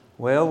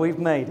Well, we've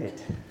made it.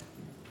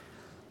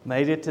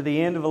 Made it to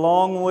the end of a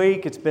long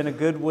week. It's been a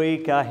good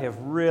week. I have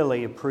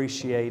really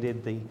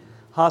appreciated the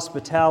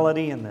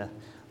hospitality and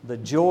the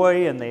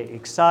joy and the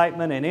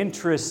excitement and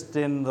interest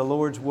in the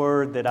Lord's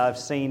Word that I've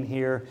seen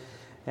here.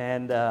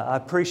 And I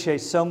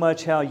appreciate so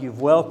much how you've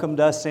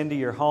welcomed us into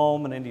your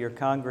home and into your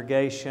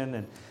congregation.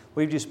 And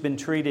we've just been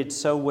treated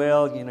so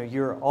well. You know,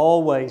 you're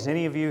always,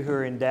 any of you who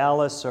are in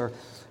Dallas are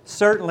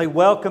certainly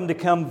welcome to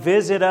come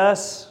visit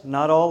us.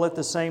 Not all at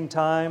the same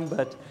time,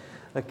 but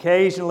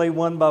occasionally,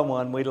 one by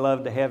one. We'd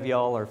love to have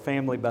y'all, or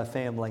family by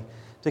family,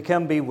 to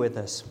come be with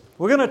us.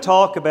 We're going to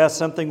talk about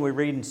something we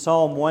read in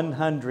Psalm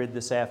 100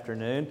 this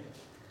afternoon.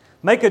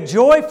 Make a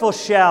joyful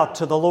shout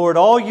to the Lord,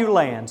 all you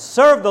lands.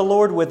 Serve the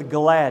Lord with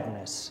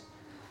gladness.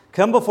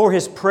 Come before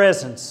His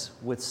presence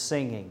with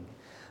singing.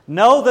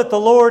 Know that the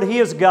Lord, He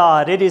is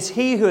God. It is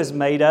He who has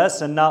made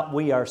us and not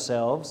we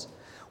ourselves.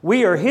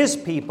 We are His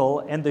people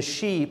and the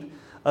sheep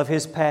of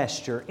His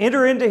pasture.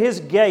 Enter into His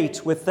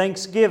gates with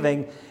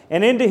thanksgiving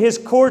and into His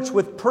courts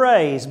with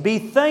praise. Be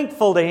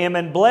thankful to Him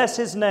and bless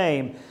His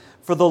name.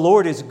 For the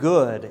Lord is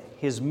good,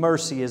 His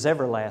mercy is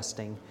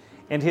everlasting,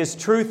 and His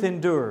truth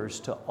endures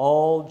to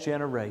all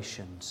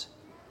generations.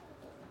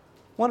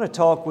 I want to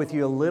talk with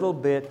you a little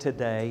bit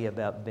today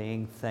about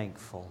being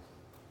thankful.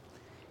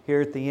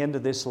 Here at the end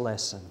of this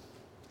lesson,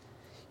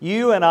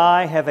 you and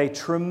I have a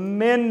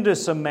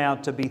tremendous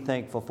amount to be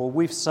thankful for.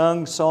 We've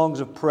sung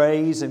songs of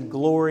praise and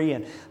glory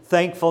and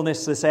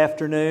thankfulness this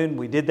afternoon.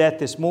 We did that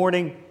this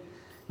morning.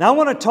 Now I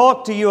want to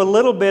talk to you a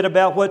little bit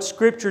about what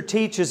Scripture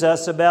teaches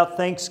us about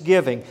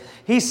thanksgiving.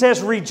 He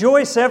says,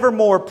 rejoice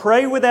evermore,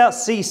 pray without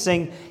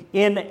ceasing,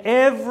 in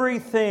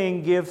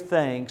everything give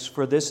thanks,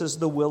 for this is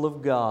the will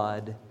of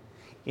God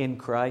in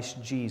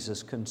Christ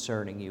Jesus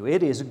concerning you.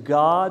 It is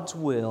God's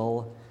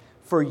will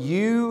for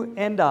you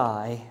and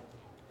I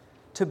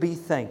to be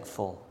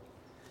thankful,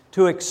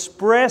 to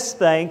express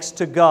thanks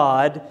to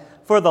God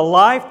for the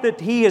life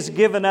that He has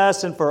given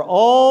us and for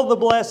all the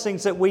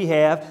blessings that we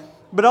have.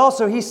 But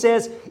also He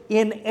says,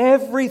 in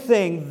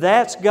everything,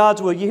 that's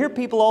God's will. You hear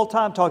people all the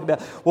time talk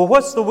about, well,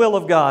 what's the will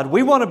of God?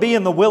 We want to be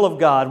in the will of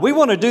God. We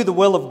want to do the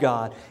will of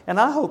God. And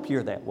I hope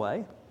you're that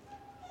way.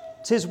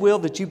 It's His will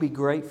that you be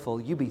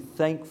grateful, you be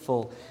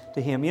thankful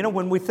to Him. You know,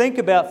 when we think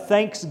about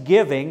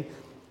Thanksgiving,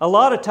 a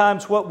lot of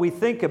times what we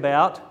think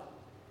about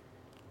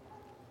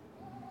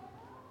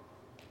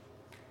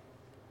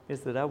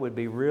is that I would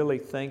be really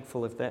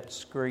thankful if that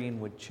screen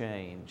would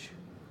change.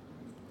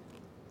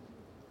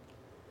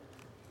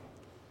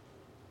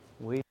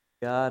 We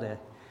got a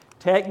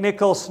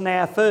technical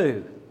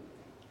snafu.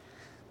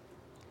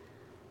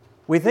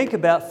 We think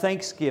about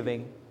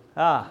Thanksgiving.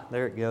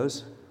 There it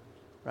goes.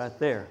 Right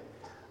there.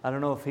 I don't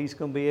know if he's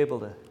going to be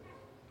able to.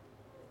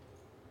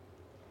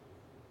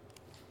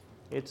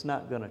 It's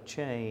not going to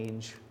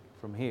change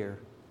from here.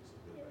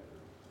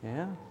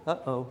 Yeah?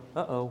 Uh-oh.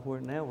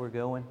 Now we're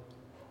going.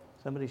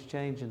 Somebody's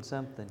changing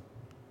something.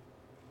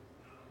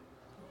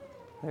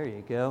 There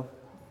you go.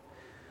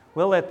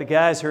 We'll let the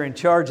guys who are in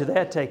charge of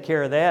that take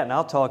care of that, and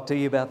I'll talk to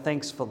you about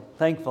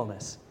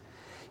thankfulness.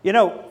 You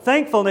know,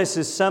 thankfulness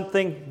is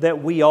something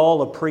that we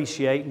all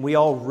appreciate and we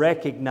all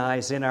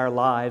recognize in our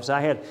lives.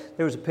 There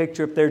was a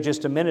picture up there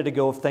just a minute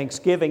ago of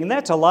Thanksgiving, and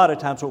that's a lot of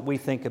times what we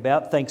think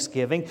about,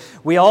 Thanksgiving.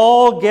 We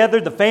all gather,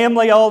 the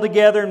family all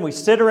together, and we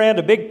sit around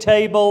a big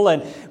table,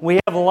 and we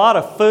have a lot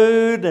of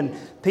food, and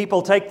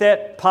people take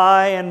that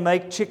pie and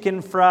make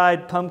chicken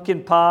fried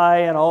pumpkin pie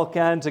and all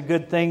kinds of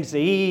good things to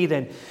eat,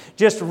 and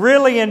just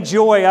really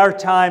enjoy our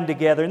time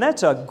together. And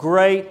that's a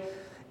great,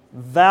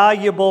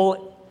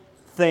 valuable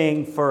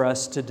thing for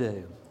us to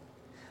do.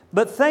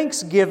 But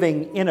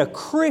Thanksgiving in a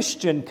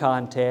Christian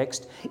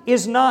context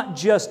is not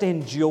just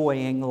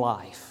enjoying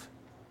life.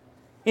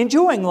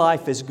 Enjoying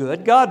life is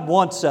good. God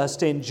wants us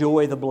to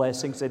enjoy the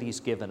blessings that He's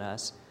given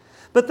us.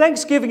 But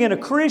Thanksgiving in a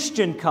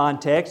Christian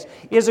context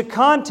is a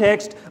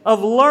context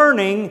of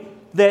learning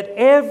that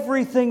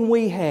everything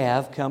we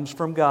have comes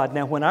from God.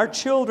 Now, when our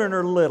children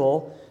are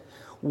little,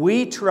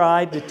 we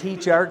tried to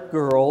teach our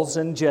girls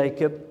and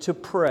Jacob to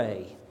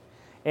pray.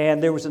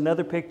 And there was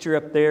another picture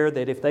up there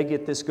that if they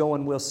get this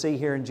going, we'll see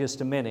here in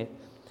just a minute,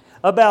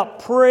 about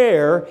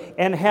prayer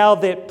and how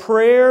that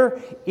prayer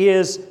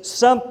is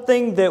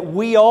something that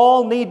we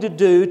all need to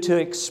do to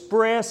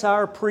express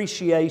our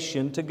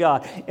appreciation to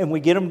God. And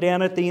we get them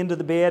down at the end of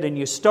the bed, and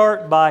you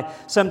start by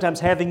sometimes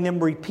having them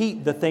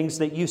repeat the things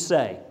that you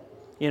say.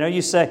 You know,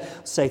 you say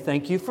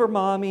thank you for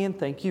Mommy and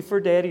thank you for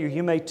Daddy, or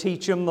you may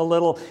teach them the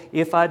little,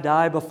 if I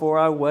die before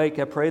I wake,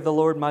 I pray the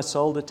Lord my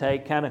soul to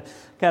take kind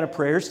of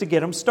prayers to get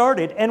them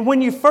started. And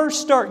when you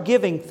first start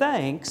giving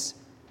thanks,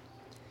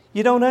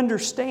 you don't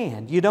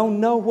understand. You don't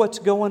know what's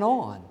going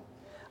on.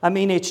 I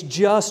mean, it's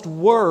just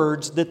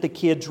words that the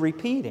kid's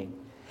repeating.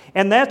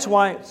 And that's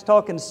why I was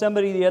talking to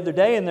somebody the other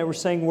day, and they were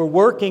saying we're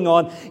working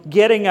on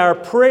getting our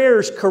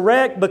prayers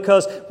correct,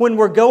 because when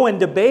we're going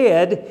to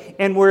bed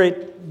and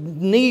we're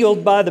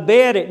kneeled by the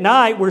bed at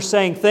night, we're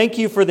saying, thank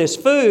you for this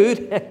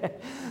food.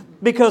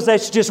 Because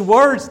that's just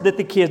words that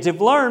the kids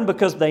have learned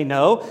because they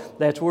know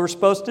that's what we're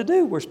supposed to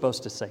do. We're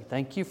supposed to say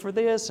thank you for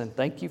this and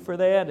thank you for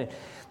that.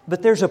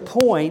 But there's a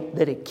point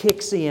that it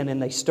kicks in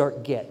and they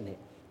start getting it,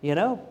 you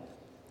know?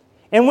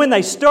 And when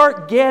they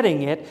start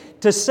getting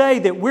it, to say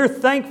that we're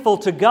thankful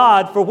to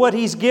God for what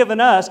He's given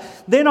us,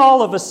 then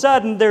all of a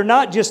sudden they're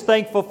not just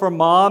thankful for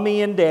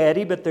Mommy and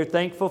Daddy, but they're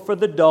thankful for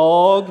the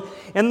dog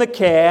and the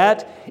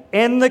cat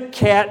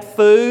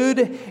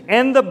food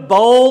and the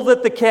bowl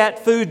that the cat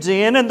food's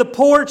in and the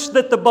porch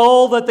that the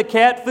bowl that the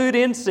cat food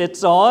in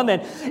sits on.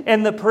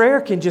 And the prayer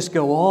can just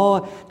go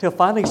on till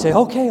finally you say,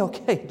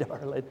 okay,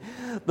 darling.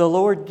 The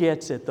Lord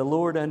gets it. The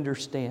Lord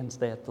understands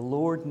that. The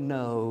Lord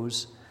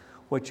knows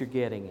what you're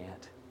getting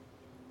at.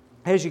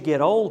 As you get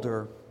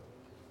older,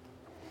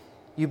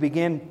 you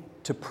begin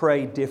to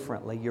pray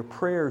differently. Your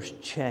prayers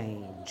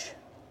change.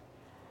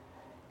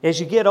 As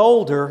you get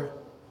older,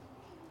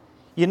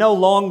 you no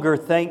longer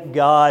thank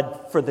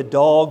God for the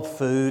dog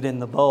food in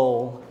the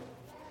bowl,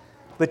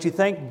 but you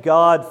thank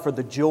God for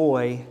the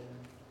joy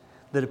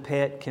that a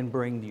pet can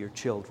bring to your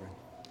children.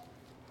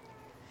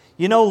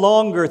 You no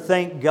longer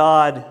thank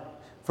God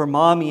for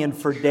Mommy and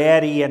for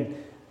Daddy, and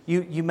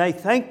you may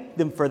thank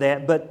them for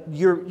that, but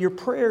your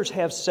prayers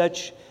have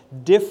such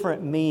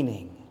different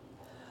meaning,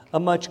 a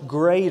much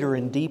greater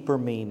and deeper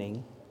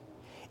meaning.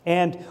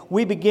 And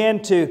we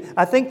begin to,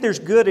 I think there's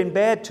good and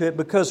bad to it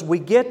because we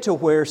get to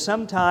where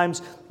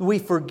sometimes we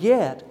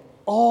forget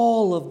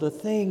all of the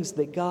things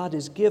that God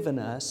has given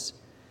us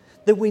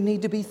that we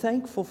need to be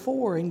thankful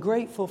for and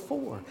grateful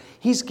for.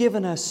 He's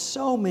given us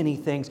so many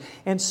things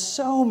and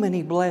so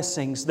many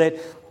blessings that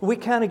we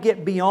kind of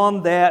get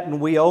beyond that and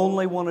we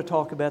only want to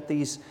talk about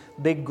these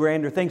big,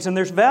 grander things. And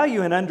there's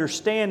value in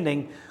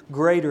understanding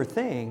greater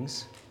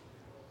things,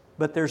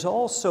 but there's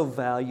also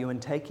value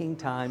in taking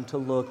time to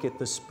look at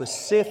the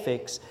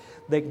specifics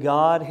that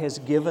God has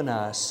given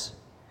us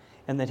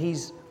and that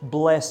He's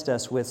blessed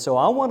us with. So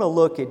I want to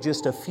look at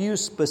just a few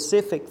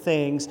specific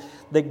things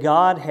that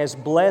God has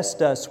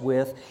blessed us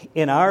with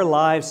in our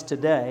lives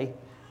today.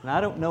 And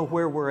I don't know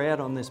where we're at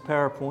on this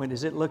PowerPoint.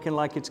 Is it looking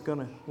like it's going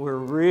to... We're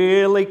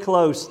really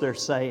close, they're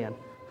saying.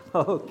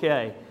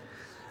 Okay.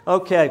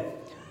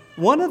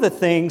 One of the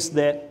things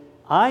that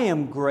I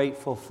am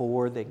grateful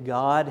for that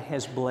God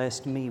has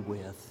blessed me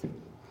with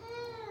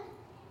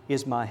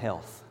is my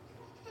health.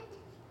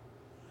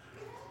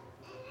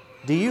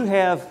 Do you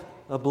have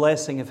a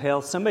blessing of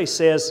health? Somebody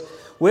says,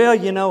 well,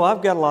 you know,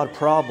 I've got a lot of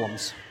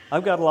problems.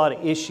 I've got a lot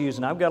of issues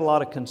and I've got a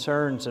lot of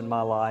concerns in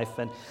my life.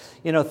 And,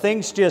 you know,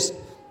 things just,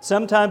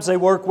 sometimes they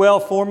work well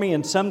for me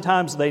and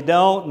sometimes they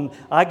don't. And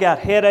I got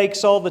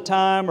headaches all the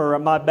time or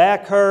my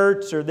back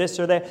hurts or this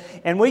or that.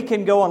 And we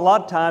can go on, a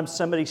lot of times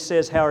somebody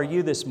says, how are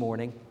you this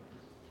morning?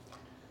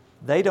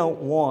 They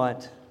don't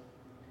want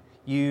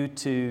you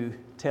to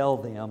tell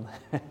them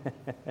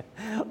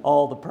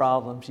all the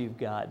problems you've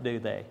got, do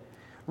they?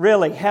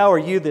 Really, how are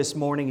you this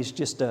morning is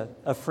just a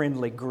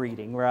friendly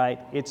greeting, right?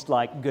 It's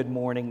like, good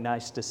morning,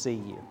 nice to see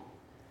you.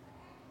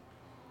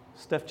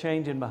 Stuff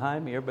changing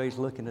behind me. Everybody's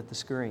looking at the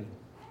screen.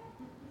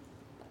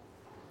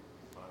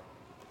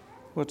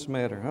 What's the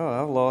matter?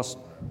 Oh,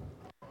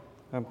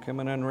 I'm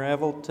coming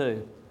unraveled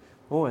too.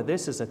 Boy,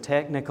 this is a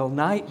technical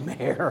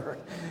nightmare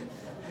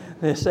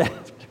this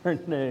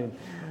afternoon.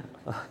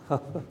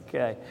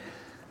 Okay.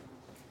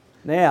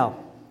 Now,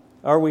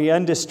 are we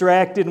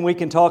undistracted and we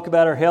can talk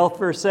about our health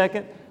for a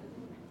second?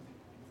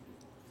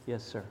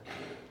 Yes, sir.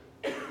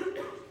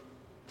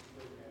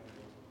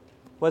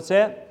 What's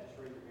that?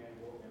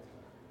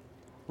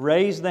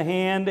 Raise the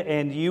hand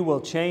and you will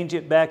change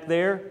it back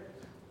there.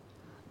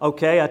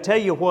 Okay, I tell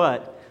you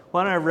what.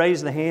 Why don't I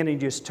raise the hand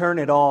and just turn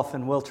it off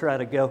and we'll try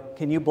to go.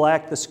 Can you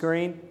black the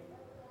screen?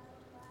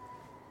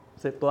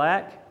 Is it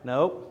black?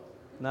 Nope,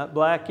 not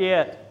black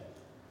yet.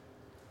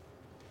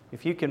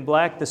 If you can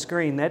black the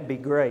screen, that'd be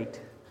great.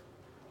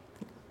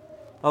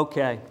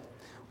 Okay,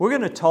 we're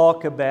going to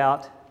talk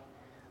about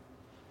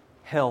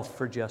health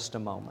for just a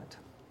moment.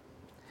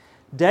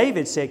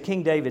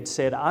 King David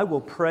said, I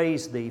will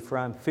praise Thee, for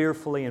I'm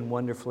fearfully and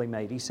wonderfully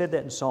made. He said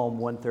that in Psalm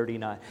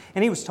 139.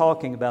 And he was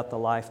talking about the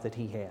life that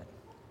he had.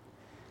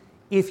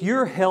 If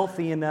you're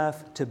healthy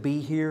enough to be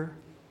here,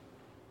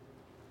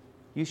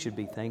 you should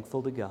be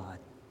thankful to God.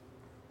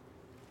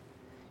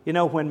 You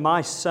know, when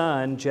my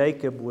son,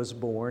 Jacob, was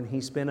born,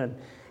 he's been an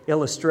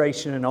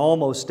illustration in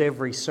almost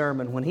every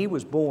sermon. When he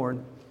was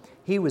born,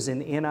 he was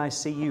in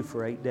NICU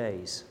for 8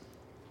 days.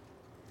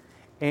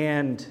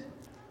 And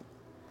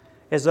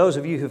as those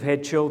of you who've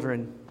had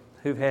children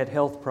who've had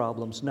health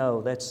problems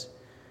know, that's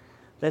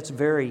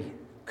very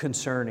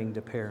concerning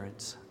to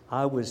parents.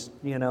 I was,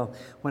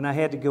 when I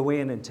had to go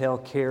in and tell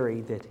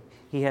Carrie that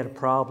he had a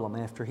problem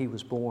after he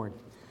was born,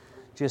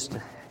 just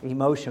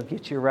emotional,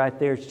 get you right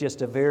there. It's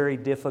just a very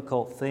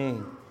difficult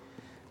thing,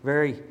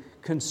 very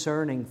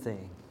concerning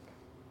thing.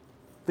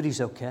 But he's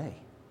okay.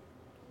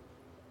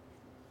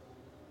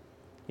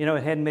 You know,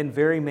 it hadn't been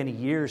very many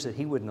years that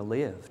he wouldn't have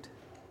lived.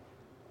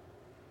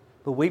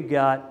 But we've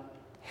got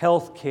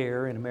health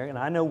care in America. And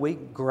I know we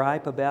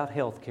gripe about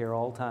health care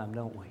all the time,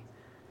 don't we?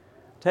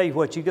 Tell you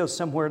what, you go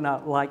somewhere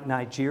not like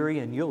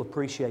Nigeria and you'll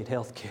appreciate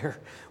health care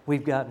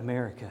we've got in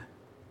America.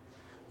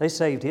 They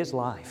saved his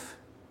life.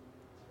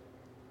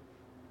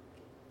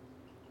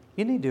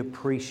 You need to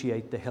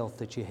appreciate the health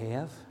that you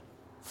have.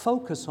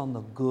 Focus on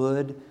the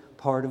good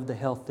part of the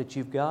health that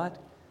you've got.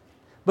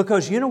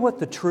 Because you know what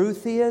the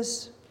truth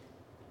is?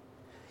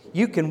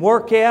 You can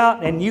work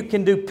out and you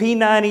can do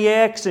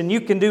P90X and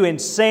you can do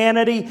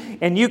Insanity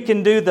and you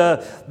can do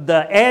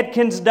the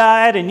Atkins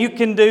diet and you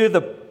can do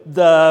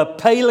the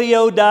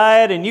paleo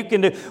diet and you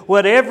can do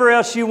whatever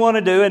else you want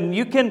to do and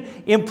you can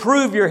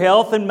improve your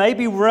health and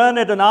maybe run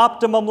at an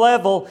optimum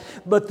level.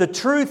 But the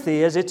truth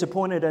is, it's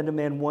appointed unto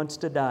man once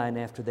to die and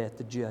after that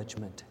the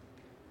judgment.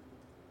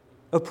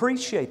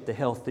 Appreciate the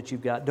health that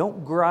you've got.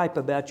 Don't gripe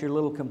about your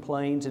little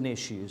complaints and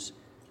issues.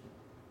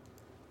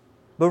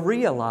 But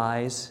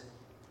realize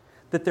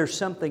that there's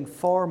something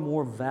far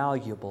more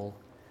valuable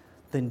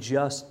than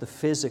just the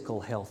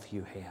physical health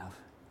you have.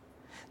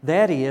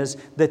 That is,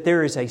 that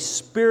there is a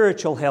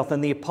spiritual health.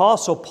 And the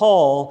Apostle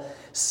Paul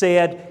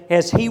said,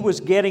 as he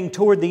was getting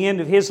toward the end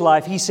of his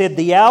life, he said,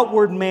 the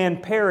outward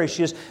man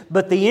perishes,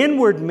 but the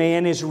inward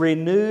man is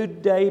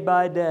renewed day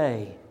by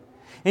day.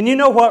 And you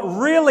know what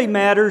really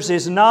matters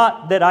is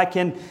not that I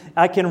can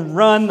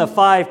run the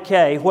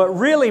 5K. What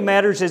really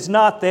matters is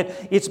not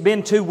that it's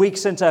been 2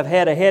 weeks since I've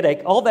had a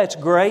headache. All that's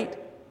great.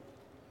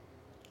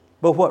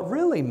 But what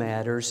really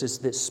matters is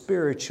that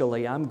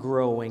spiritually I'm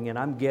growing and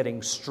I'm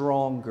getting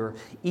stronger,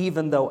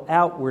 even though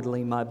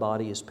outwardly my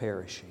body is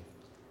perishing.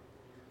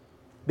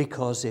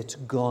 Because it's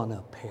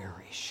gonna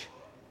perish.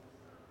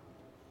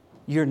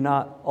 You're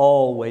not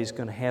always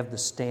going to have the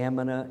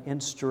stamina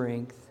and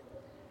strength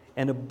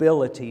and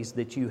abilities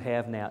that you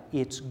have now.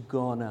 It's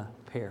gonna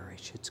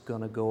perish. It's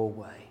gonna go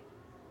away.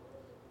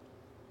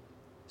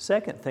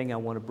 Second thing I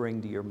want to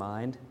bring to your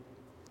mind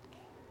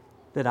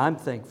that I'm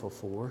thankful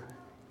for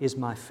is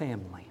my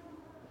family.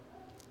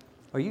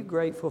 Are you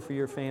grateful for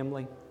your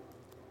family?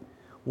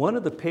 One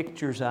of the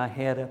pictures I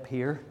had up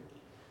here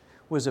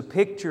was a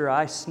picture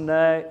I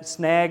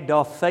snagged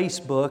off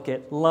Facebook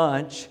at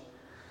lunch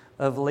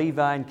of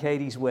Levi and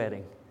Katie's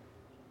wedding.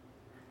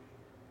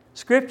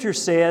 Scripture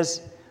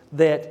says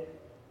that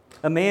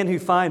a man who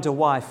finds a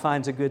wife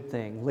finds a good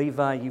thing.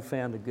 Levi, you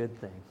found a good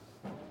thing.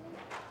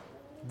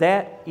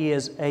 That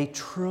is a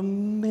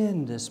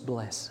tremendous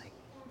blessing.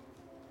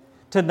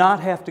 To not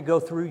have to go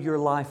through your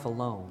life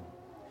alone.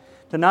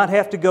 To not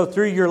have to go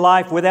through your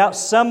life without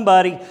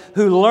somebody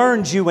who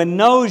learns you and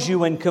knows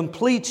you and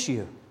completes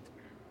you.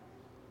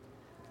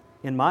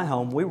 In my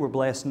home, we were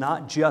blessed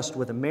not just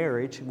with a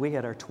marriage. We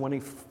had our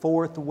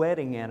 24th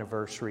wedding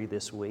anniversary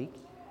this week.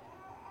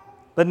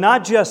 But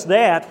not just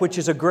that, which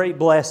is a great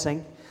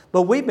blessing,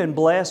 but we've been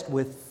blessed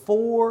with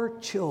 4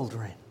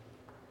 children.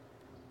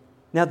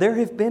 Now, there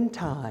have been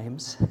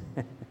times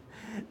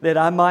that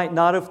I might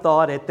not have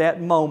thought at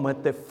that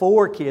moment that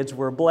 4 kids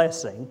were a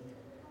blessing.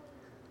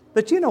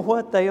 But you know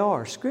what they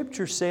are?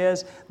 Scripture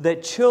says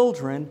that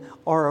children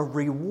are a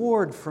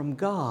reward from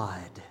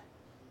God.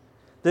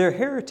 They're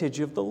heritage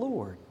of the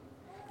Lord.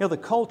 You know, the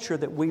culture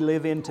that we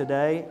live in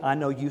today, I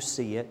know you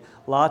see it.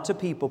 Lots of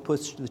people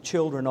push the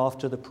children off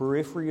to the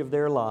periphery of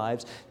their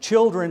lives.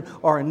 Children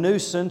are a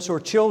nuisance,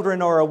 or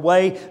children are a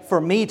way for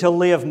me to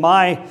live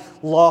my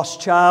lost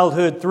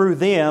childhood through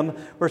them.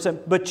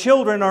 But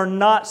children are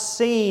not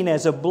seen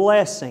as a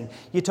blessing.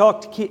 You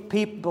talk to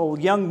people,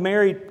 young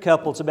married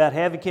couples, about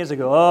having kids, they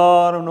go,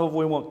 oh, I don't know if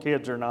we want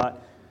kids or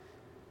not.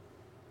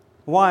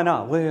 Why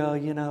not? Well,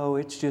 you know,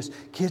 it's just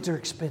kids are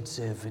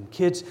expensive and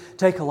kids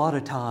take a lot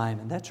of time.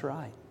 And that's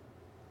right.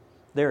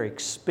 They're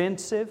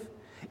expensive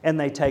and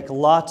they take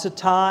lots of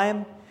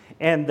time,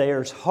 and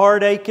there's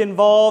heartache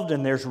involved,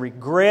 and there's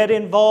regret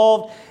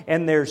involved,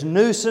 and there's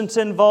nuisance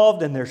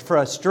involved, and there's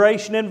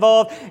frustration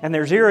involved, and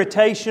there's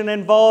irritation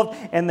involved,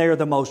 and they're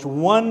the most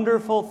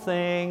wonderful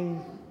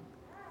things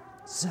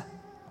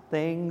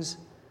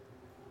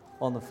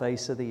on the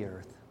face of the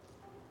earth.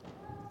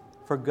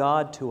 For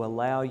God to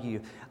allow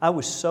you. I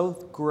was so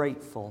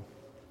grateful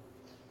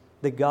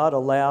that God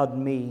allowed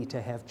me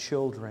to have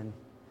children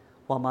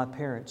while my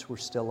parents were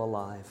still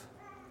alive.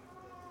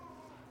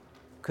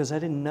 Because I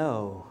didn't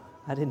know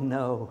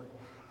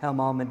how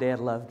Mom and Dad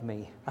loved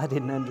me. I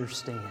didn't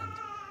understand.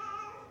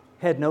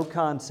 Had no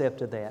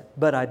concept of that,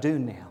 but I do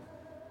now.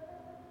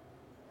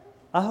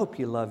 I hope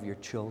you love your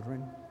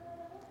children.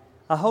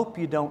 I hope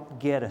you don't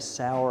get a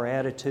sour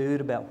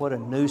attitude about what a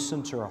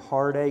nuisance or a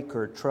heartache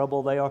or a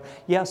trouble they are.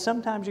 Yeah,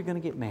 sometimes you're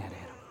going to get mad at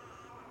them.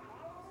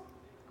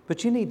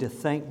 But you need to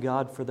thank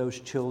God for those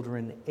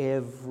children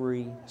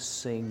every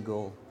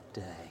single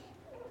day.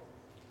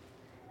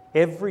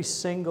 Every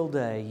single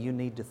day you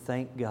need to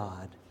thank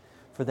God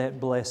for that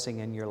blessing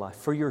in your life.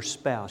 For your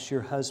spouse,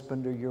 your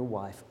husband or your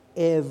wife.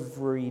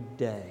 Every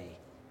day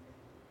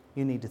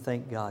you need to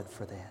thank God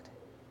for that.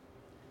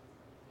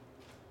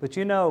 But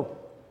you know,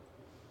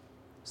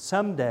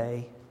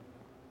 someday,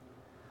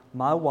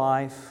 my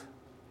wife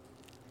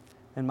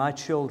and my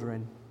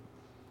children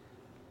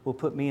will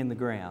put me in the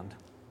ground,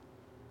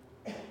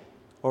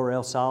 or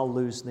else I'll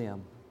lose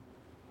them.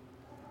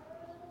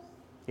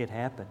 It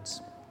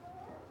happens.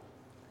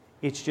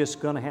 It's just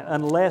going to happen.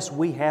 Unless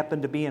we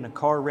happen to be in a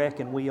car wreck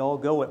and we all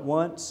go at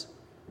once,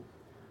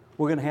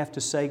 we're going to have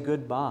to say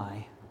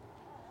goodbye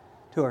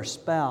to our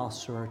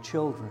spouse or our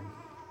children.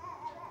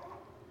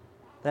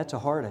 That's a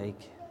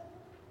heartache.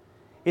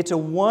 It's a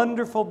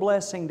wonderful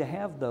blessing to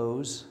have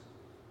those,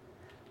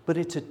 but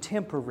it's a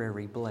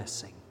temporary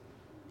blessing.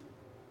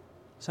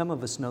 Some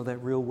of us know that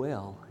real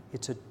well.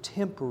 It's a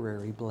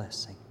temporary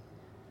blessing.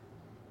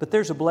 But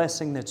there's a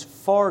blessing that's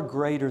far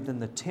greater than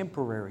the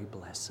temporary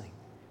blessing.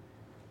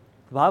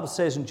 The Bible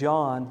says in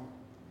John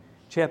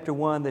chapter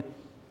 1 that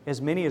as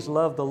many as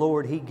loved the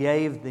Lord, He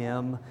gave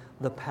them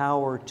the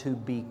power to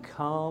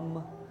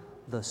become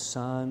the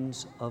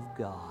sons of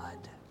God.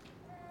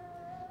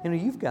 You know,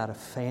 you've got a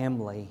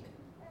family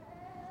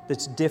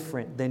that's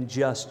different than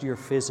just your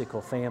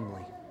physical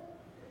family.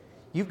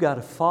 You've got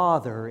a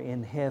Father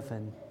in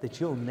heaven that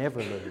you'll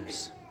never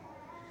lose.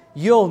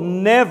 You'll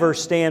never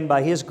stand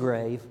by His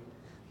grave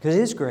because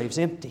His grave's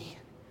empty.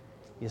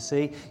 You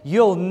see,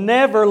 you'll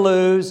never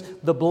lose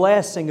the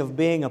blessing of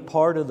being a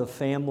part of the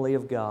family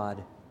of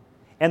God.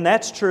 And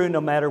that's true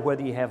no matter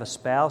whether you have a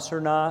spouse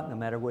or not, no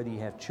matter whether you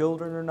have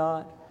children or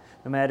not,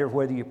 no matter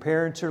whether your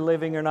parents are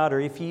living or not, or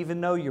if you even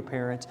know your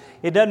parents.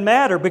 It doesn't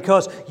matter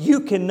because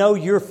you can know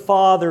your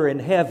Father in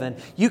heaven.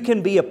 You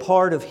can be a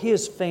part of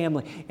His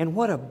family. And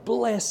what a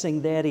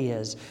blessing that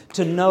is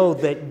to know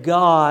that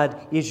God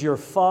is your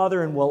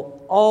Father and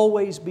will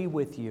always be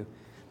with you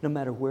no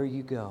matter where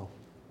you go.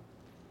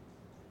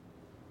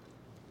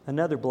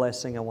 Another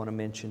blessing I want to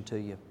mention to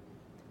you.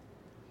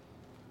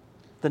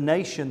 The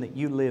nation that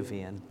you live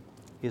in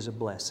is a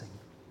blessing.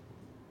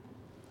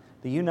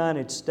 The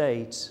United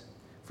States,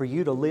 for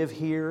you to live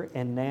here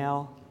and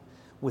now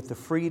with the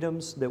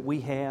freedoms that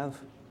we have,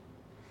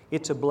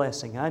 it's a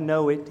blessing. I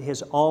know it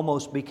has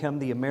almost become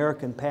the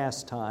American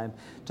pastime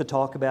to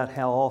talk about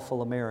how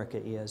awful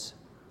America is.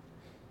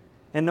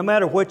 And no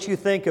matter what you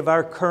think of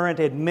our current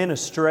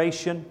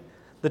administration,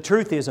 the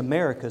truth is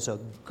America's a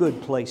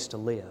good place to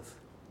live.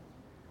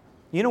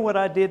 You know what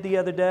I did the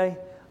other day?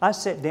 I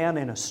sat down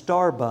in a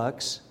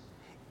Starbucks,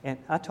 and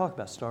I talk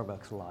about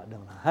Starbucks a lot,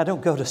 don't I? I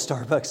don't go to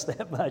Starbucks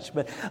that much,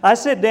 but I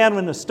sat down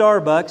in a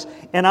Starbucks,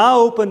 and I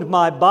opened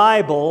my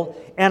Bible,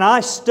 and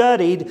I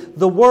studied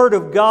the Word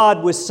of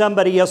God with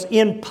somebody else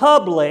in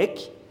public,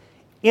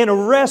 in a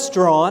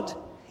restaurant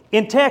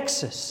in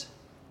Texas.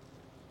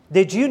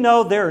 Did you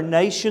know there are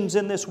nations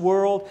in this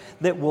world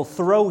that will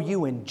throw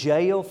you in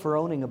jail for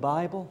owning a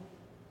Bible?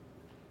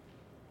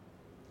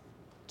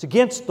 It's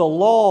against the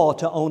law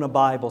to own a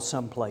Bible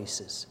some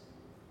places.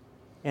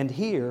 And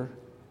here,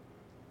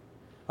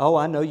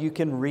 I know you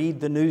can read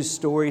the news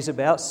stories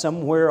about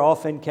somewhere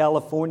off in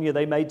California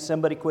they made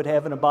somebody quit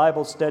having a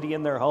Bible study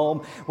in their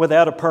home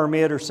without a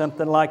permit or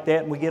something like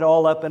that, and we get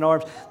all up in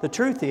arms. The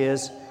truth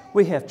is,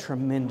 we have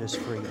tremendous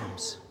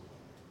freedoms.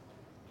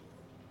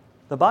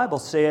 The Bible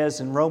says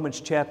in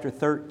Romans chapter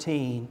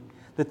 13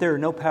 that there are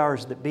no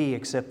powers that be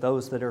except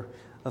those that are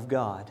of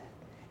God.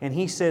 And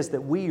He says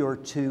that we are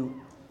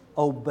to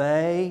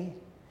obey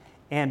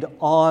and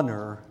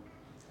honor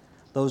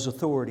those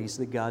authorities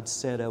that God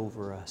set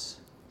over us.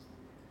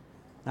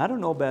 Now, I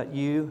don't know about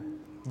you,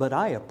 but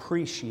I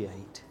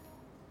appreciate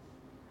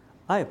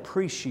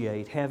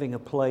having a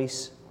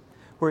place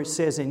where it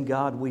says, "In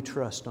God we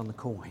trust" on the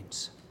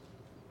coins.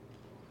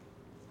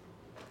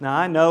 Now,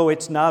 I know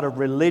it's not a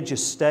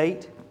religious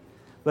state,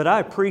 but I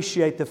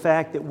appreciate the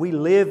fact that we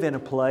live in a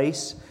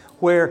place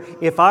where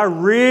if I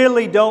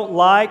really don't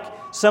like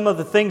some of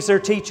the things they're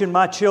teaching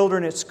my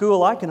children at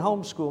school, I can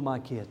homeschool my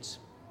kids.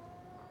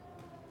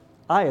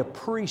 I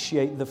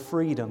appreciate the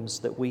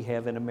freedoms that we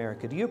have in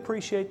America. Do you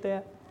appreciate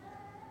that?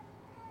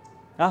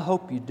 I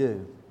hope you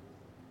do.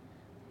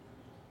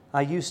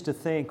 I used to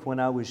think when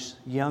I was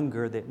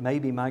younger that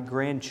maybe my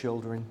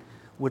grandchildren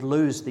would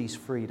lose these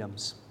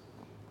freedoms.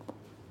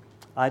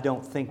 I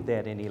don't think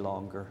that any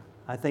longer.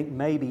 I think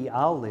maybe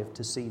I'll live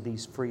to see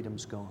these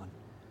freedoms gone.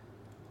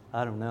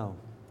 I don't know.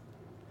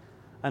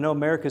 I know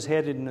America's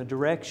headed in a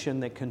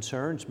direction that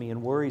concerns me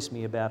and worries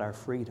me about our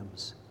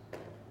freedoms.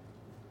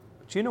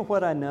 But you know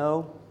what I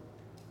know?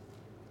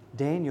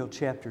 Daniel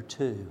chapter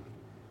 2.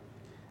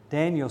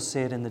 Daniel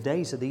said, "In the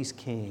days of these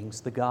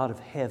kings, the God of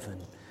heaven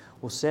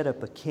will set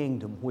up a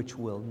kingdom which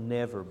will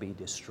never be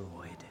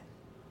destroyed."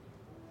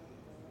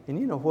 And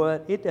you know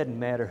what? It doesn't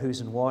matter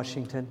who's in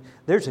Washington.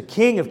 There's a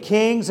King of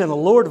Kings and a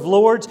Lord of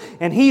Lords,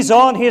 and He's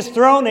on His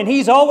throne, and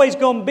He's always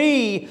going to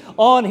be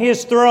on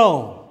His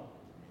throne.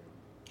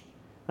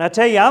 And I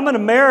tell you, I'm an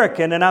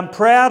American, and I'm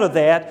proud of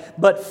that.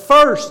 But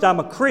first, I'm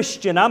a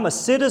Christian. I'm a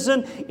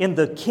citizen in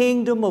the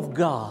kingdom of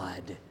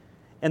God.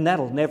 And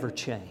that'll never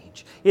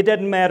change. It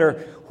doesn't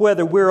matter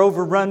whether we're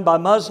overrun by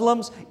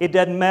Muslims. It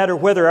doesn't matter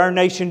whether our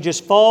nation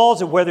just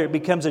falls or whether it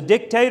becomes a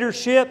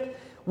dictatorship.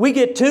 We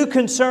get too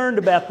concerned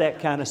about that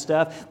kind of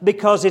stuff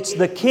because it's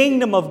the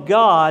kingdom of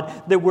God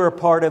that we're a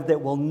part of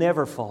that will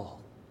never fall.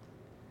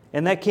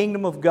 And that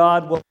kingdom of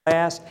God will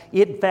last.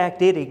 In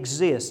fact, it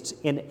exists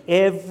in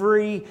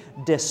every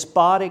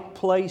despotic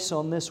place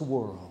on this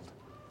world.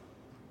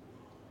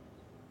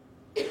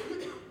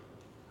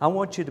 I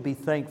want you to be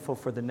thankful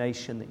for the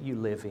nation that you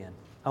live in.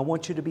 I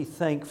want you to be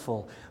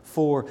thankful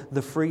for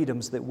the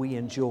freedoms that we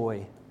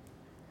enjoy.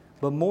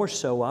 But more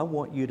so, I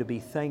want you to be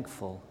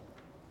thankful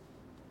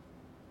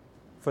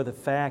for the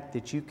fact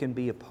that you can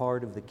be a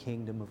part of the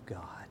kingdom of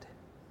God.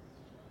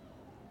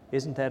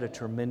 Isn't that a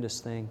tremendous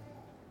thing?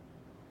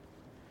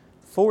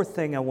 Fourth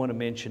thing I want to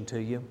mention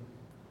to you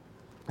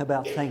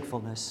about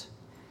thankfulness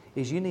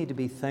is you need to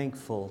be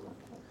thankful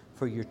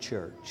for your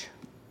church.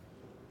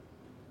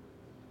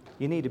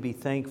 You need to be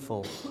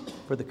thankful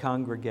for the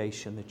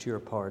congregation that you're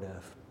a part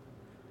of.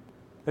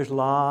 There's a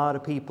lot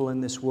of people in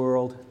this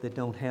world that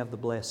don't have the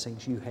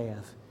blessings you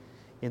have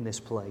in this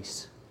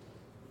place.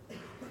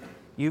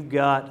 You've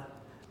got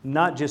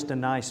not just a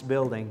nice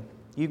building,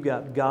 you've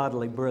got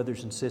godly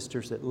brothers and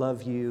sisters that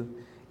love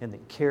you and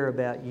that care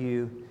about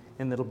you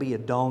and that'll be a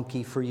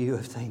donkey for you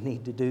if they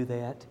need to do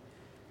that.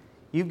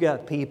 You've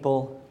got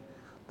people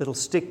that'll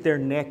stick their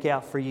neck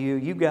out for you.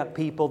 You've got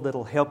people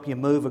that'll help you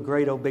move a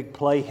great old big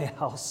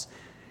playhouse.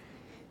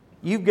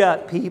 You've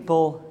got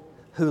people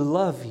who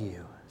love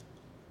you,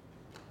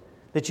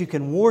 that you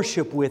can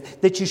worship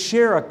with, that you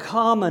share a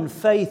common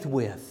faith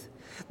with,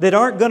 that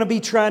aren't going to be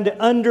trying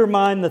to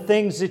undermine the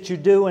things that you're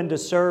doing to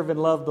serve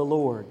and love the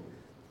Lord.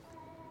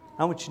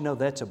 I want you to know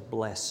that's a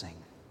blessing.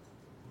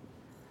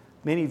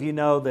 Many of you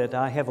know that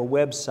I have a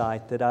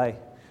website that I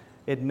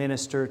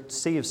administer,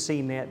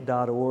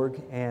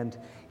 cfcnet.org, and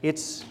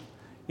it's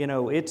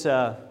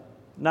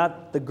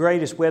not the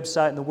greatest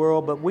website in the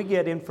world, but we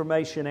get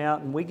information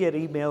out and we get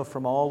email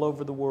from all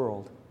over the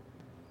world.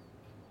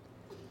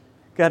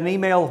 Got an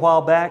email a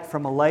while back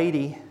from a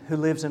lady who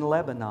lives in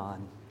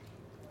Lebanon.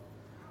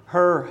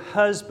 Her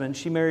husband,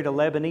 she married a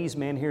Lebanese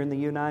man here in the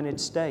United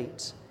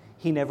States.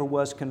 He never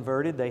was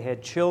converted. They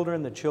had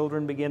children. The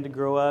children began to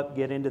grow up,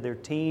 get into their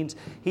teens.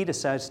 He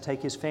decides to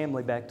take his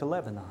family back to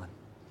Lebanon.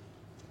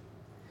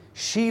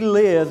 She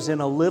lives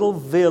in a little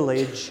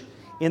village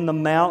in the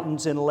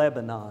mountains in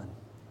Lebanon.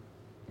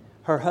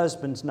 Her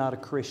husband's not a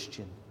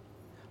Christian.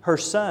 Her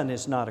son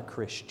is not a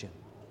Christian.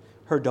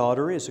 Her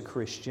daughter is a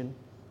Christian.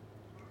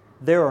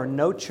 There are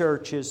no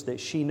churches that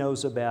she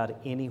knows about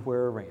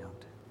anywhere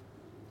around.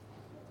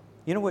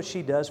 You know what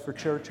she does for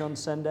church on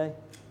Sunday?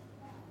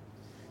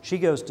 She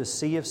goes to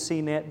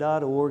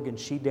cfcnet.org and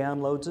she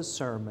downloads a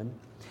sermon,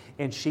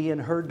 and she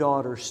and her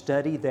daughter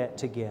study that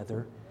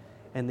together,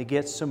 and they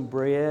get some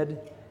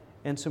bread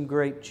and some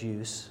grape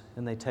juice,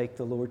 and they take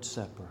the Lord's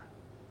Supper.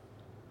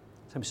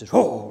 Somebody says,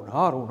 "Oh, no,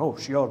 I don't know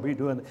if she ought to be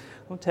doing that."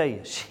 I'll tell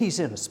you, she's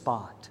in a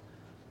spot.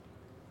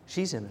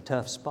 She's in a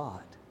tough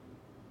spot.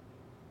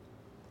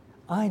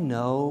 I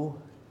know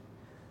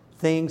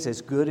things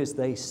as good as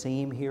they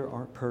seem here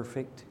aren't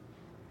perfect.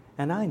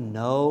 And I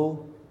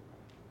know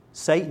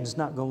Satan's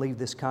not going to leave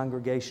this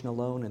congregation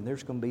alone, and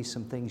there's going to be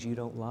some things you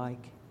don't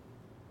like.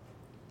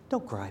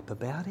 Don't gripe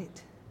about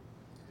it.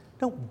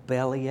 Don't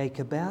bellyache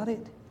about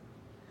it.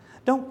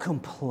 Don't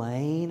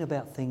complain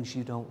about things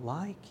you don't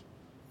like.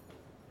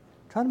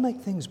 Try to make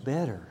things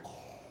better.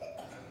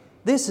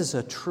 This is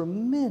a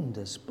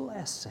tremendous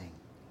blessing.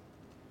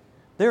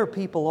 There are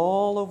people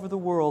all over the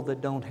world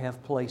that don't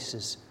have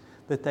places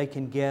that they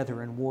can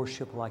gather and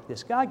worship like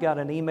this. I got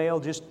an email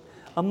just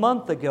a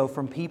month ago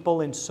from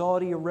people in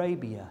Saudi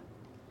Arabia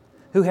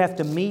who have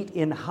to meet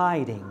in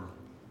hiding,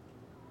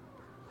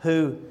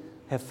 who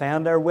have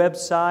found our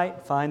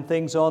website, find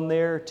things on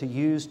there to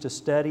use to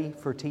study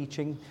for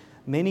teaching.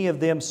 Many of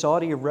them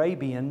Saudi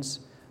Arabians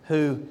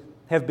who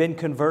have been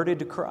converted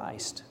to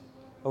Christ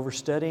over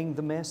studying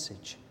the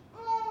message.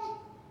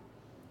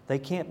 They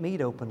can't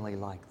meet openly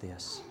like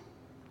this.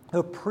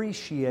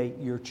 Appreciate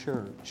your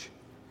church.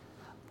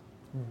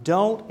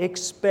 Don't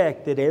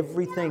expect that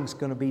everything's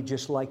going to be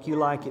just like you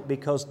like it,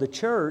 because the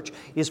church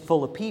is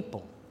full of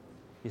people,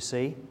 you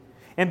see.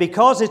 And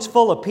because it's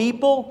full of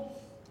people,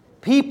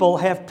 people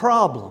have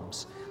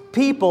problems.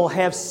 People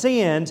have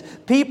sins.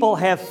 People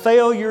have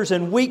failures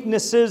and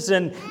weaknesses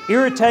and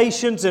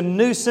irritations and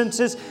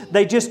nuisances.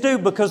 They just do,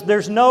 because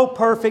there's no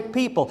perfect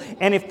people.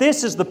 And if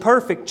this is the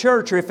perfect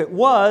church, or if it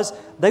was,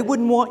 they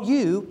wouldn't want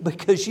you,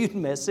 because you'd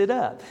mess it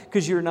up,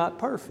 because you're not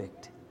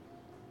perfect.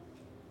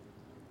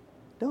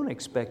 Don't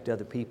expect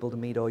other people to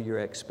meet all your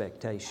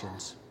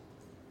expectations.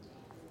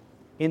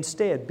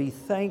 Instead, be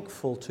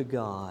thankful to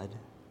God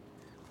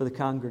for the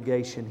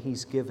congregation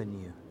He's given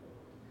you.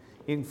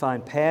 You can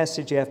find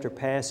passage after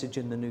passage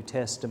in the New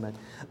Testament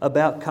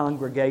about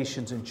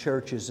congregations and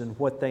churches and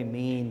what they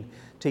mean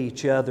to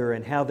each other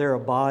and how they're a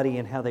body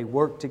and how they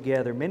work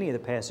together. Many of the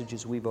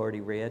passages we've already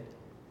read.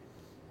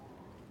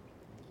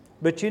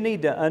 But you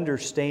need to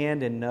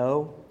understand and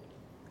know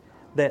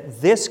that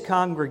this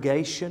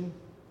congregation,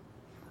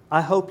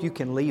 I hope you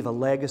can leave a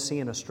legacy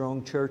and a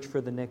strong church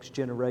for the next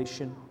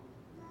generation.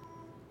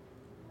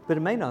 But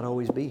it may not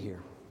always be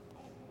here.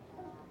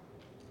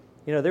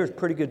 You know, there was a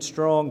pretty good,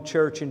 strong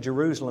church in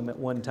Jerusalem at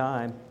one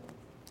time.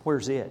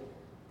 Where's it?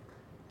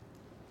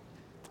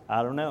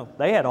 I don't know.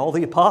 They had all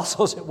the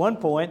apostles at one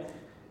point.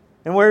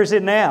 And where is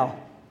it now?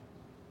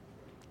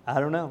 I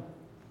don't know.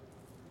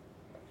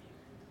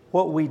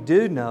 What we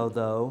do know,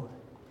 though,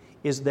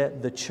 is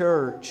that the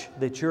church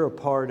that you're a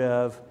part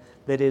of,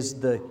 that is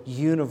the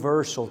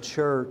universal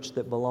church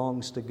that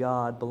belongs to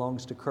God,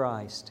 belongs to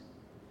Christ,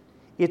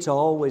 it's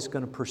always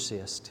going to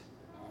persist.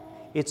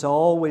 It's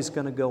always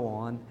going to go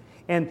on.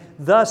 And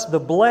thus the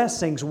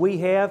blessings we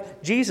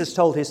have, Jesus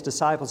told His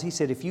disciples, He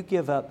said, if you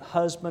give up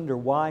husband or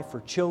wife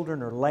or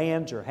children or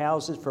lands or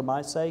houses for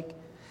my sake,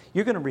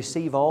 you're going to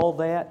receive all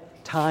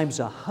that times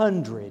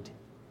 100.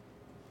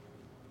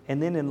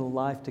 And then in the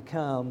life to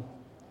come,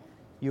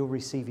 you'll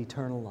receive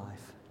eternal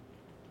life.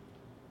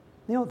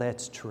 You know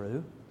that's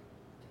true.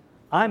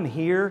 I'm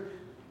here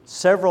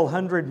several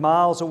hundred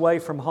miles away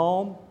from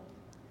home.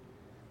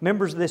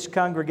 Members of this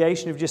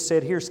congregation have just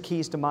said, here's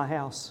keys to my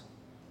house.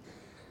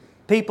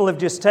 People have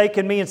just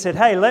taken me and said,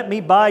 hey, let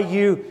me buy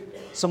you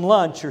some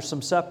lunch or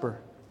some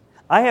supper.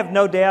 I have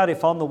no doubt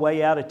if on the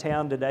way out of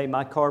town today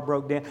my car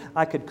broke down,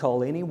 I could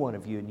call any one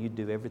of you and you'd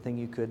do everything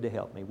you could to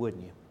help me,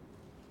 wouldn't you?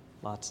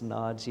 Lots of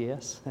nods,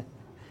 yes.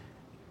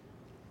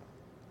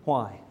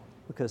 Why?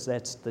 Because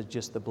that's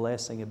just the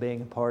blessing of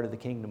being a part of the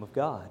kingdom of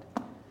God.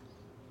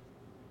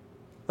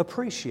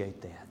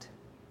 Appreciate that.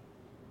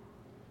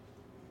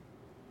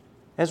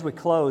 As we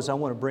close, I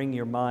want to bring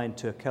your mind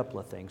to a couple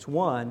of things.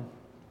 One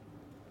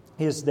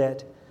is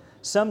that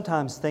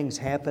sometimes things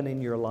happen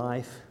in your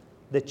life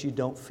that you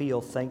don't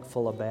feel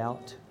thankful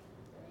about.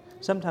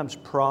 Sometimes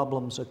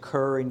problems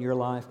occur in your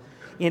life.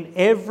 In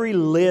every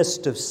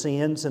list of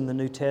sins in the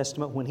New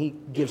Testament, when He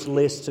gives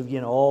lists of,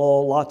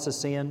 lots of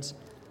sins,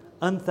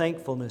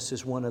 unthankfulness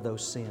is one of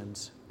those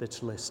sins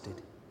that's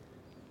listed.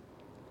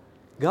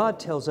 God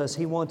tells us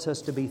He wants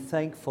us to be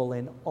thankful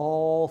in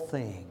all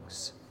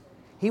things.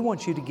 He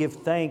wants you to give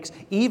thanks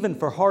even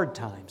for hard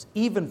times,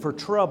 even for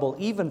trouble,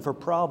 even for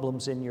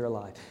problems in your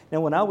life.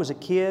 Now, when I was a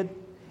kid,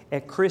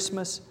 at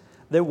Christmas,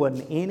 there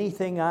wasn't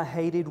anything I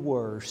hated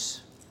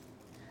worse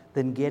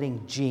than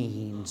getting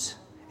jeans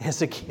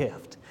as a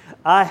gift.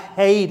 I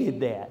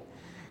hated that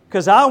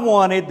because I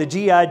wanted the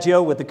G.I.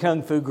 Joe with the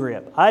Kung Fu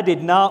grip. I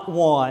did not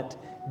want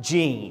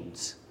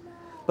jeans.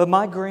 But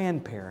my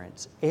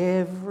grandparents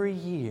every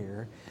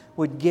year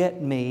would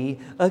get me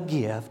a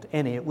gift,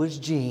 and it was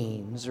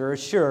jeans or a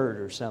shirt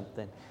or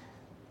something.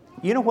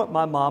 You know what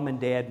my mom and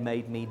dad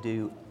made me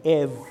do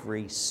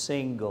every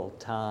single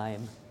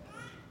time?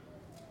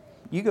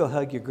 You go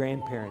hug your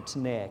grandparents'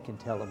 neck and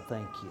tell them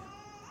thank you.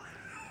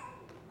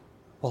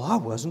 Well, I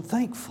wasn't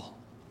thankful.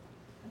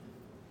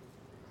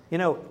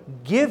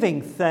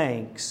 Giving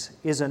thanks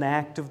is an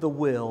act of the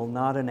will,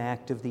 not an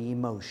act of the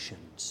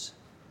emotions.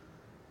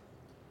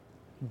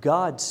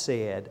 God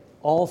said,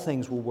 all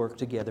things will work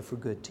together for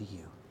good to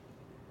you.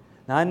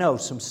 Now, I know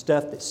some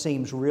stuff that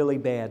seems really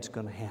bad is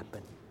going to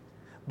happen,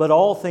 but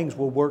all things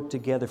will work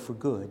together for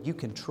good. You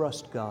can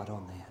trust God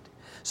on that.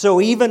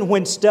 So even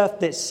when stuff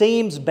that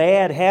seems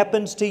bad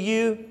happens to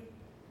you,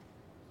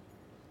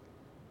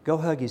 go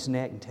hug His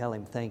neck and tell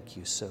Him thank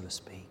you, so to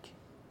speak.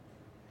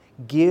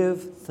 Give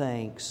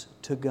thanks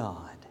to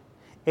God.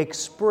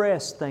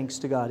 Express thanks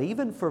to God,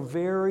 even for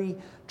very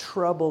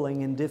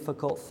troubling and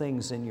difficult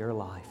things in your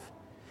life.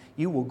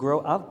 You will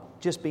grow. I'll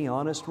just be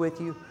honest with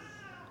you.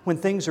 When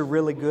things are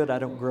really good, I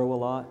don't grow a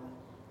lot.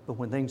 But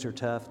when things are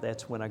tough,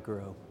 that's when I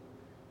grow.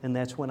 And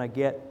that's when I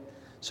get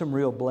some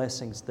real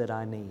blessings that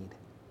I need.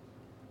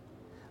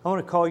 I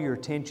want to call your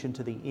attention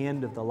to the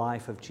end of the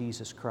life of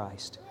Jesus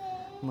Christ.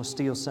 I'm going to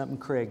steal something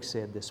Craig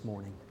said this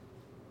morning.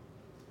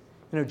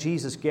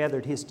 Jesus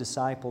gathered His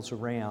disciples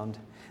around.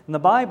 And the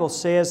Bible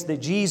says that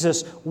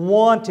Jesus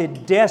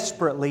wanted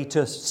desperately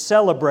to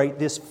celebrate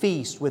this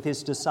feast with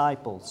His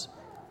disciples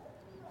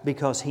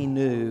because He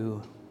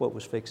knew what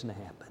was fixing to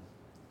happen.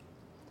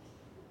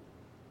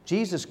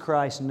 Jesus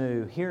Christ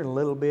knew here in a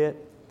little bit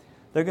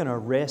they're going to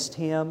arrest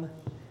Him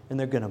and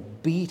they're going to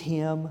beat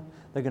Him.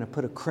 They're going to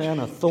put a crown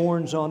of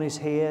thorns on His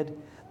head.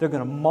 They're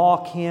going to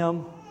mock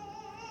Him.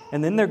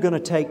 And then they're going to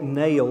take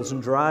nails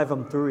and drive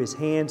them through His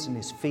hands and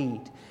His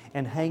feet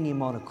and hang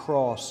Him on a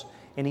cross.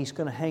 And He's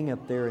going to hang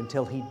up there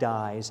until He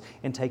dies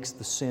and takes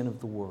the sin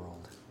of the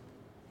world.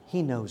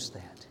 He knows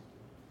that.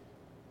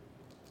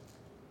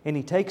 And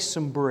He takes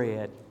some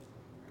bread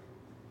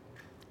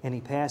and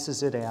He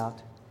passes it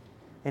out.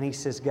 And He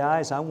says,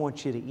 guys, I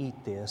want you to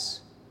eat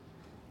this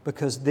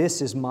because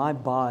this is my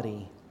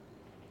body,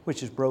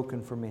 which is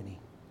broken for many.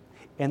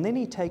 And then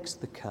He takes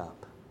the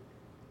cup.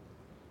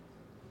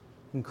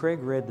 And Craig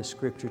read the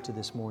scripture to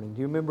this morning.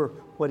 Do you remember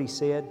what he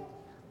said?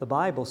 The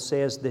Bible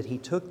says that He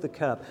took the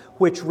cup,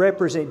 which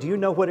do you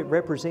know what it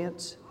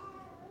represents?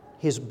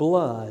 His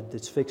blood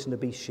that's fixing to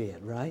be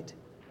shed, right?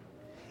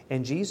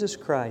 And Jesus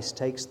Christ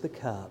takes the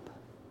cup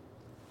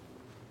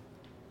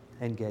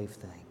and gave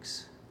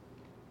thanks.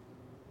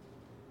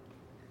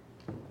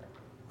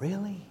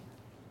 Really?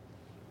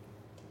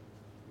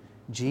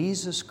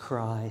 Jesus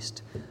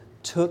Christ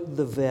took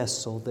the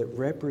vessel that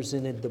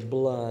represented the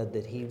blood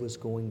that He was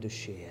going to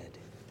shed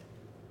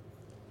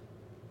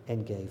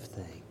and gave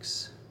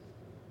thanks.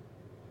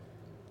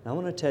 Now, I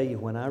want to tell you,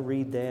 when I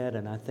read that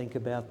and I think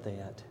about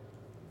that,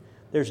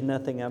 there's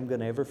nothing I'm going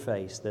to ever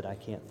face that I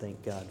can't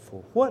thank God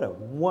for. What a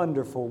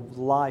wonderful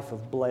life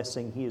of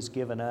blessing He has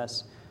given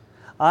us.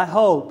 I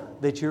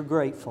hope that you're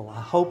grateful. I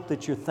hope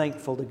that you're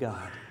thankful to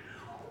God.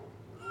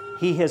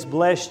 He has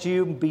blessed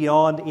you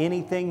beyond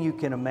anything you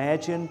can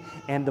imagine,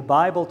 and the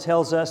Bible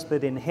tells us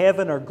that in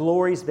heaven are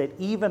glories that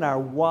even our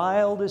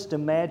wildest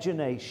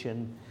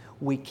imagination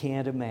we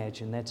can't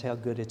imagine. That's how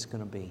good it's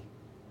going to be.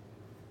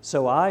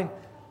 So I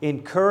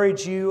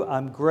encourage you.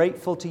 I'm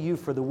grateful to you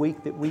for the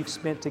week that we've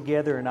spent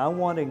together, and I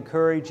want to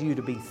encourage you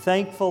to be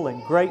thankful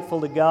and grateful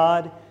to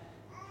God.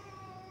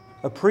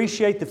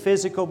 Appreciate the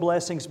physical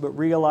blessings, but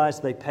realize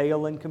they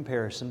pale in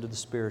comparison to the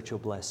spiritual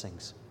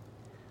blessings.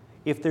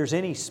 If there's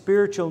any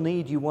spiritual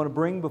need you want to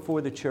bring before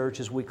the church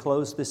as we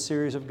close this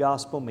series of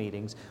gospel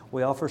meetings,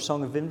 we offer a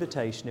song of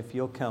invitation if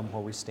you'll come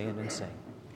while we stand and sing.